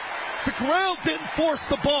 Yes. The ground didn't force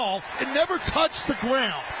the ball. It never touched the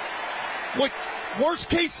ground. What worst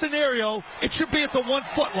case scenario, it should be at the 1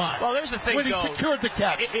 foot line. Well, there's the thing, when he secured the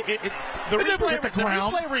catch. The never hit the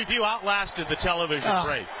ground. The replay review outlasted the television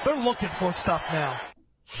rate. They're looking for stuff now.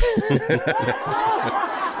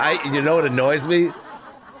 You know what annoys me?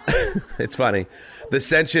 It's funny. The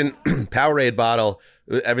Sentient Powerade bottle,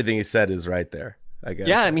 everything he said is right there, I guess.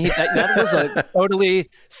 Yeah, I mean, that was a totally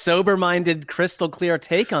sober-minded, crystal clear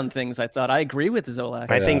take on things, I thought. I agree with Zolak.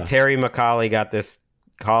 I think Terry McAulay got this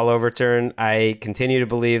call overturned. I continue to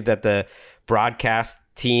believe that the broadcast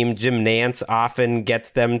team, Jim Nantz, often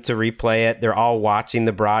gets them to replay it. They're all watching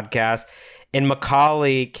the broadcast. And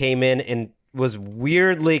McAulay came in and was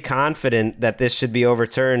weirdly confident that this should be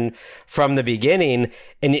overturned from the beginning.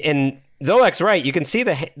 And Zolak's right. You can see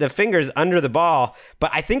the fingers under the ball.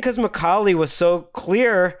 But I think because McAulay was so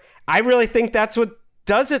clear, I really think that's what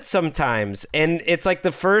does it sometimes. And it's like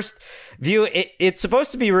the first view. It's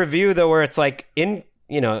supposed to be review, though, where it's like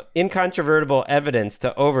incontrovertible evidence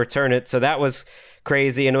to overturn it. So that was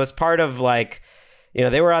crazy. And it was part of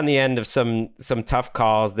they were on the end of some tough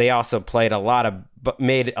calls. They also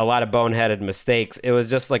made a lot of boneheaded mistakes. It was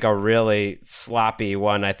just like a really sloppy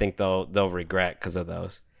one. I think they'll regret because of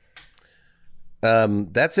those.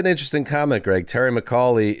 That's an interesting comment, Greg. Terry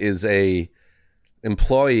McAulay is a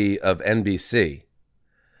employee of NBC,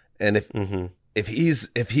 and if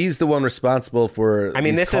he's the one responsible for, I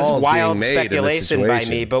mean, this is wild speculation by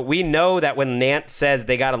me, but we know that when Nant says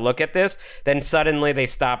they got to look at this, then suddenly they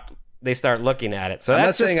start looking at it. So I'm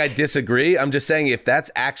not saying I disagree. I'm just saying if that's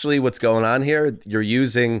actually what's going on here, you're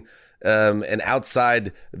using an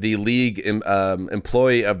outside the league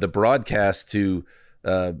employee of the broadcast to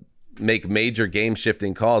make major game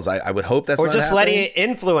shifting calls. I would hope that's or not just happening. letting it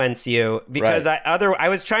influence you, because Right. I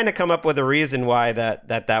was trying to come up with a reason why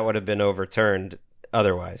that would have been overturned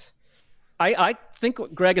otherwise. I think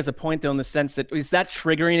Greg has a point, though, in the sense that is that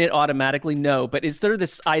triggering it automatically? No. But is there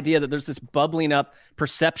this idea that there's this bubbling up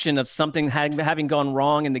perception of something having gone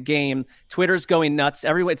wrong in the game? Twitter's going nuts.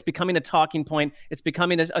 It's becoming a talking point. It's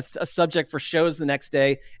becoming a subject for shows the next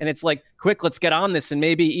day. And it's like, quick, let's get on this and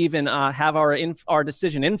maybe even have our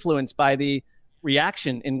decision influenced by the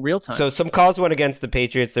reaction in real time. So some calls went against the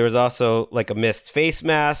Patriots. There was also like a missed face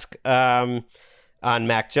mask on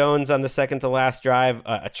Mac Jones on the second to last drive,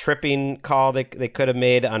 a tripping call they could have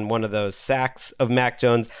made on one of those sacks of Mac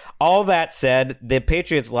Jones. All that said, the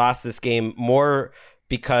Patriots lost this game more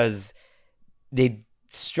because they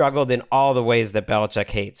struggled in all the ways that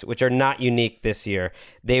Belichick hates, which are not unique this year.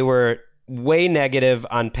 They were way negative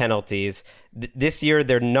on penalties. This year,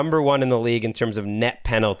 they're number one in the league in terms of net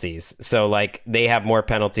penalties. So, they have more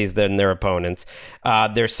penalties than their opponents.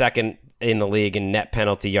 They're second in the league in net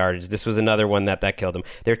penalty yardage. This was another one that killed them.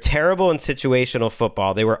 They're terrible in situational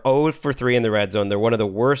football. They were 0 for 3 in the red zone. They're one of the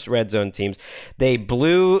worst red zone teams. They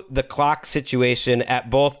blew the clock situation at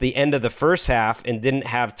both the end of the first half and didn't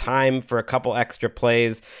have time for a couple extra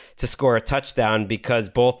plays to score a touchdown because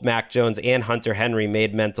both Mac Jones and Hunter Henry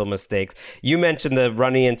made mental mistakes. You mentioned the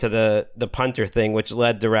running into the punter thing, which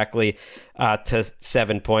led directly to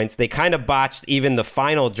 7 points. They kind of botched even the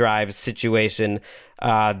final drive situation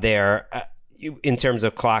there in terms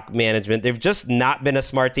of clock management. They've just not been a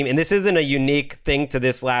smart team. And this isn't a unique thing to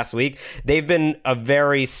this last week. They've been a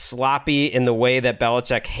very sloppy in the way that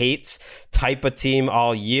Belichick hates type of team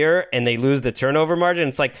all year, and they lose the turnover margin.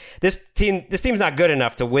 It's like this team's not good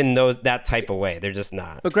enough to win that type of way. They're just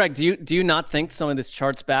not. But Greg, do you not think some of this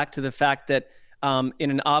charts back to the fact that in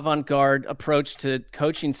an avant-garde approach to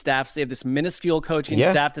coaching staffs, they have this minuscule coaching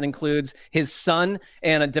staff that includes his son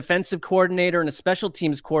and a defensive coordinator and a special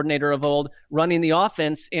teams coordinator of old running the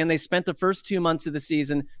offense, and they spent the first 2 months of the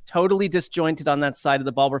season totally disjointed on that side of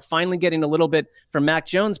the ball. We're finally getting a little bit from Mac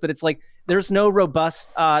Jones, but it's like there's no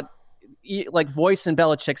robust voice in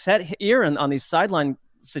Belichick's head ear on these sideline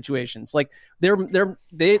situations. Like this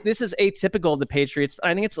is atypical of the Patriots.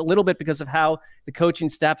 I think it's a little bit because of how the coaching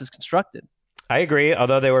staff is constructed. I agree,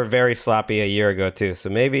 although they were very sloppy a year ago too. So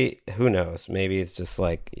maybe, who knows? Maybe it's just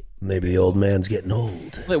like... Maybe the old man's getting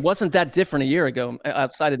old. It wasn't that different a year ago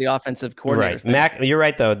outside of the offensive coordinator. Right. You're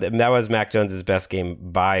right, though. That was Mac Jones' best game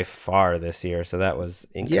by far this year. So that was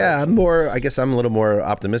encouraging. Yeah, I guess I'm a little more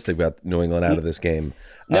optimistic about New England out of this game.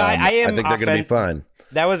 No, I am. I think they're going to be fine.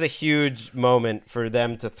 That was a huge moment for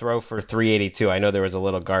them to throw for 382. I know there was a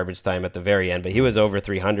little garbage time at the very end, but he was over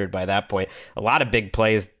 300 by that point. A lot of big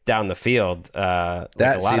plays down the field.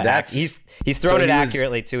 He's thrown it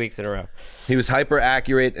accurately 2 weeks in a row. He was hyper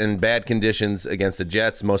accurate in bad conditions against the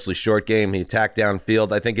Jets, mostly short game. He attacked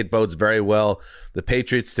downfield. I think it bodes very well. The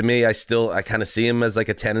Patriots, to me, I kind of see him as like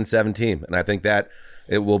a 10-7 team, and I think that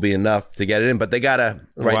it will be enough to get it in, but they gotta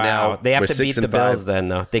now. They have to beat the Bills then,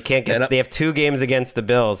 though. They can't get. They have 2 games against the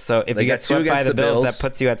Bills, so if you get swept by the Bills, that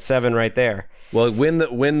puts you at 7 right there. Well, win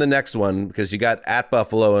the next one because you got at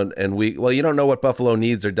Buffalo and you don't know what Buffalo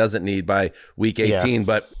needs or doesn't need by week 18,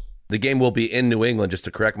 but the game will be in New England. Just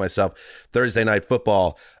to correct myself, Thursday Night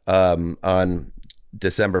Football on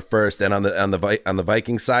December 1st, and on the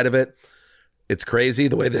Vikings side of it. It's crazy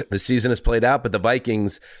the way that the season has played out, but the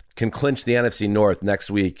Vikings can clinch the NFC North next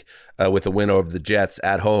week with a win over the Jets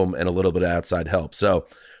at home and a little bit of outside help. So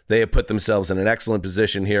they have put themselves in an excellent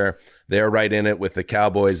position here. They're right in it with the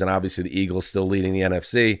Cowboys and obviously the Eagles still leading the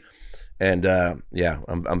NFC. And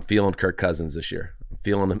I'm feeling Kirk Cousins this year. I'm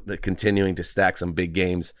feeling him continuing to stack some big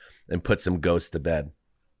games and put some ghosts to bed.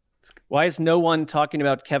 Why is no one talking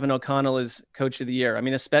about Kevin O'Connell as coach of the year? I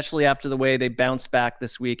mean, especially after the way they bounced back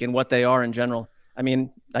this week and what they are in general. I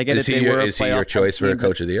mean, I get Is he your choice for a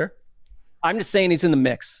coach of the year? I'm just saying he's in the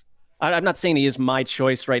mix. I'm not saying he is my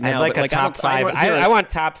choice right now. I'd like a top 5. I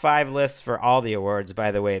want top 5 lists for all the awards,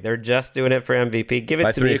 by the way. They're just doing it for MVP. Give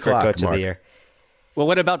it to me for coach of the year. Well,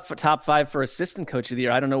 what about for top 5 for assistant coach of the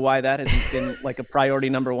year? I don't know why that hasn't been like a priority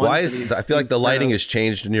number 1. I feel like the lighting has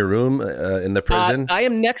changed in your room in the prison. I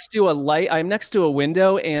am next to a light. I'm next to a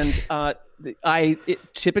window, and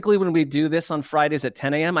typically when we do this on Fridays at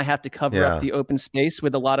 10 a.m., I have to cover up the open space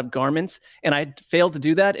with a lot of garments, and I failed to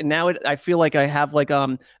do that. And now I feel like I have like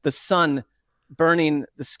the sun burning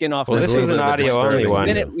the skin off. Well, this is an audio only one.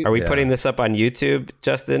 Are we putting this up on YouTube,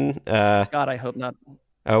 Justin? God, I hope not.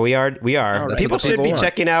 Oh, we are. Right. People should be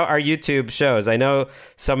checking out our YouTube shows. I know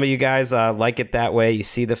some of you guys like it that way. You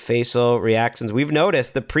see the facial reactions. We've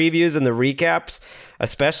noticed the previews and the recaps,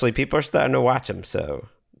 especially, people are starting to watch them. So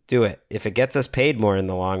do it. If it gets us paid more in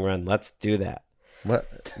the long run, let's do that.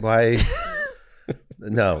 What? Why?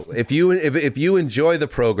 No. If you enjoy the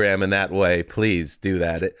program in that way, please do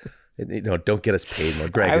that. Don't get us paid more.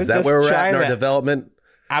 Greg, is that where we're at in our development?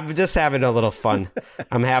 I'm just having a little fun.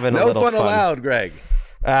 I'm having a little fun. No fun allowed, Greg.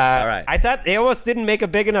 All right. I thought they almost didn't make a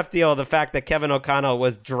big enough deal of the fact that Kevin O'Connell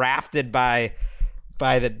was drafted by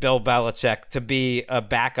the Bill Belichick to be a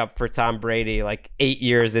backup for Tom Brady like 8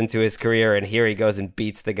 years into his career, and here he goes and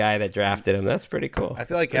beats the guy that drafted him. That's pretty cool. I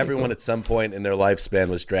feel like everyone at some point in their lifespan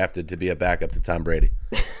was drafted to be a backup to Tom Brady.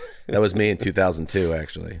 That was me in 2002,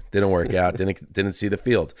 actually. Didn't work out. Didn't see the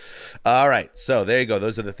field. All right. So there you go.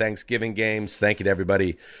 Those are the Thanksgiving games. Thank you to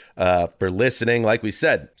everybody for listening. Like we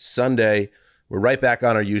said, Sunday, we're right back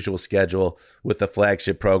on our usual schedule with the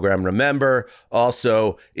flagship program. Remember,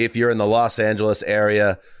 also, if you're in the Los Angeles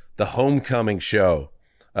area, the Homecoming Show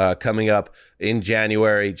coming up in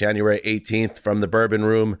January 18th from the Bourbon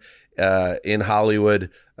Room in Hollywood.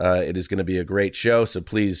 It is going to be a great show, so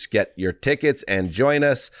please get your tickets and join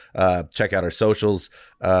us. Check out our socials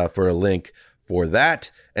for a link for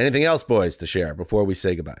that. Anything else, boys, to share before we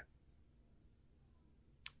say goodbye?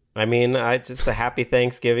 I mean, just a happy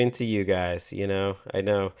Thanksgiving to you guys. You know, I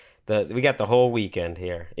know we got the whole weekend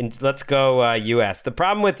here. And let's go U.S. The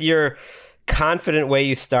problem with your confident way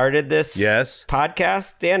you started this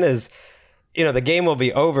podcast, Dan, is, you know, the game will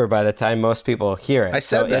be over by the time most people hear it. I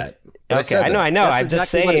said that. Okay, I know. That's I'm exactly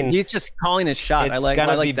just saying. He's just calling his shot. It's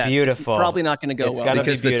gonna be that. beautiful. It's probably not going to go well. It's gonna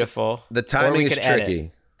be beautiful. The timing is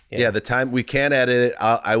tricky. Yeah, the time we can't edit it.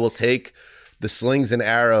 I will take the slings and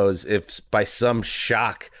arrows if by some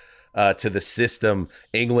shock to the system,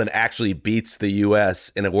 England actually beats the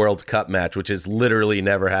U.S. in a World Cup match, which has literally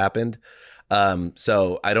never happened.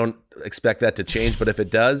 So I don't expect that to change. But if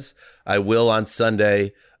it does, I will on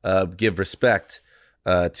Sunday give respect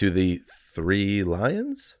to the Three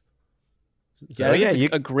Lions.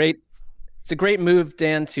 It's a great move,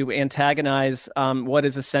 Dan, to antagonize what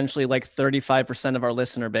is essentially like 35% of our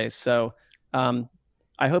listener base. So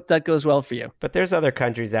I hope that goes well for you. But there's other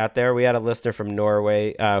countries out there. We had a listener from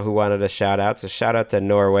Norway who wanted a shout out. So shout out to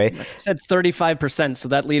Norway. I said 35%, so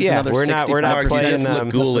that leaves another 65%. We're not playing. You just look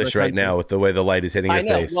ghoulish right now with the way the light is hitting your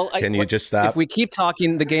face. Well, Can you just stop? If we keep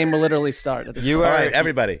talking, the game will literally start. All right,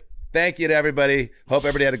 everybody. Thank you to everybody. Hope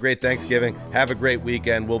everybody had a great Thanksgiving. Have a great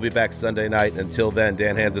weekend. We'll be back Sunday night. Until then,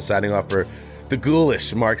 Dan Hanza signing off for the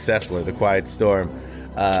ghoulish Mark Sessler, the Quiet Storm,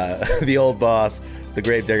 the old boss, the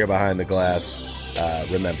gravedigger behind the glass.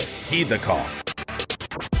 Remember, heed the call.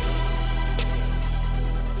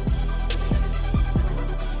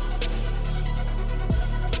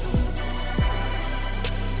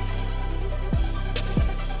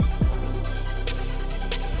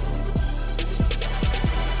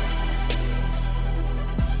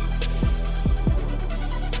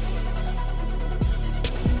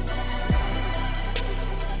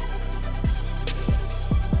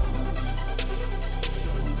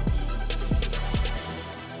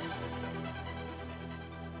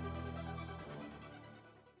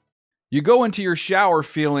 You go into your shower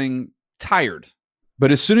feeling tired,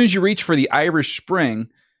 but as soon as you reach for the Irish Spring,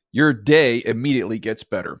 your day immediately gets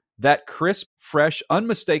better. That crisp, fresh,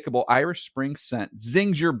 unmistakable Irish Spring scent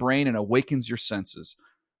zings your brain and awakens your senses.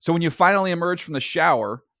 So when you finally emerge from the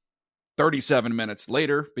shower, 37 minutes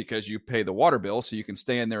later, because you pay the water bill so you can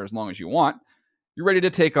stay in there as long as you want, you're ready to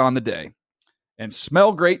take on the day and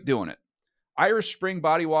smell great doing it. Irish Spring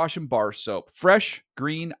Body Wash and Bar Soap. Fresh,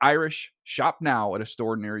 green, Irish. Shop now at a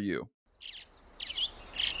store near you.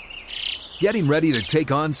 Getting ready to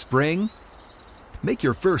take on spring? Make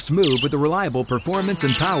your first move with the reliable performance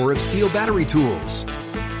and power of Steel battery tools.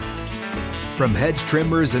 From hedge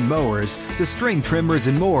trimmers and mowers to string trimmers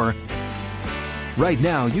and more, right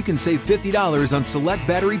now you can save $50 on select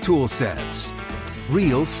battery tool sets.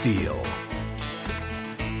 Real Steel.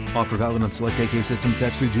 Offer valid on select AK system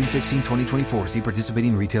sets through June 16, 2024. See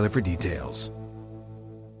participating retailer for details.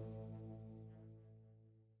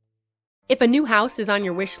 If a new house is on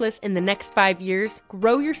your wish list in the next 5 years,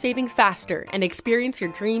 grow your savings faster and experience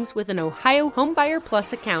your dreams with an Ohio Homebuyer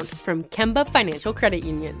Plus account from Kemba Financial Credit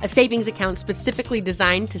Union. A savings account specifically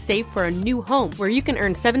designed to save for a new home, where you can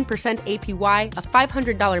earn 7% APY,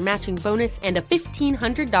 a $500 matching bonus, and a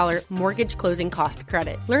 $1,500 mortgage closing cost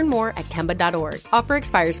credit. Learn more at Kemba.org. Offer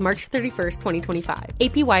expires March 31st, 2025.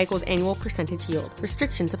 APY equals annual percentage yield.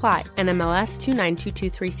 Restrictions apply. NMLS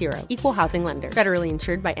 292230. Equal housing lender. Federally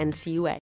insured by NCUA.